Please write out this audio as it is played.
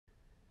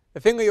The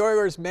Findlay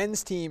Oilers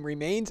men's team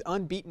remains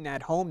unbeaten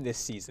at home this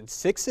season,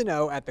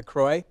 6-0 at the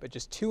Croix, but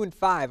just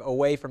 2-5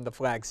 away from the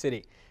Flag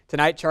City.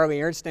 Tonight,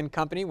 Charlie Ernst and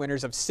company,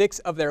 winners of 6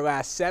 of their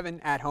last 7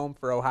 at home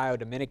for Ohio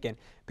Dominican.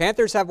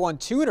 Panthers have won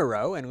 2 in a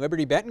row, and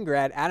Liberty Benton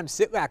grad Adam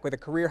Sitlak with a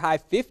career-high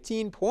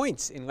 15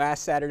 points in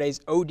last Saturday's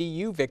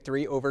ODU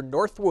victory over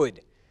Northwood.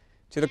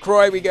 To the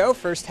Croix we go.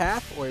 First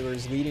half,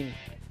 Oilers leading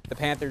the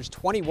Panthers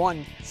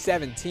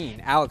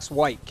 21-17. Alex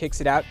White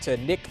kicks it out to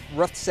Nick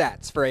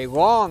Ruthsatz for a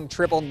long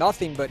triple,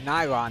 nothing but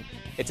nylon.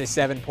 It's a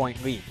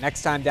 7-point lead.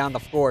 Next time down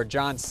the floor,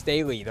 John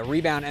Staley, the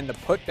rebound and the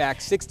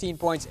putback, 16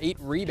 points, 8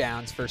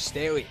 rebounds for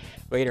Staley.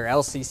 Later,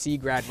 LCC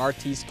grad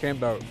Martise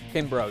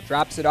Kimbrough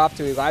drops it off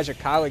to Elijah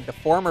Collig, the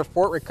former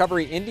Fort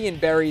Recovery Indian,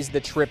 buries the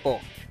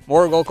triple.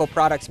 More local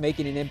products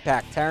making an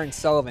impact. Terrence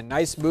Sullivan,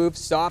 nice move,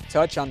 soft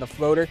touch on the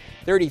floater,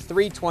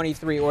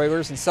 33-23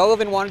 Oilers, and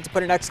Sullivan wanted to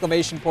put an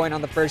exclamation point on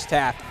the first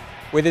half.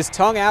 With his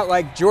tongue out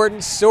like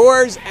Jordan,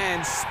 soars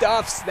and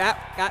stuffs. That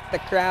got the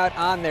crowd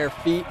on their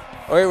feet.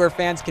 Oiler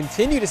fans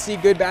continue to see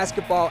good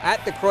basketball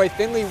at the Croix.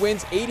 Findlay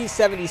wins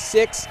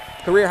 80-76.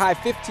 Career-high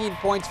 15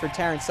 points for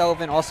Terrence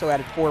Sullivan, also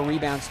added 4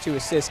 rebounds, 2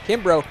 assists.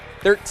 Kimbrough,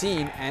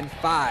 13 and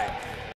 5.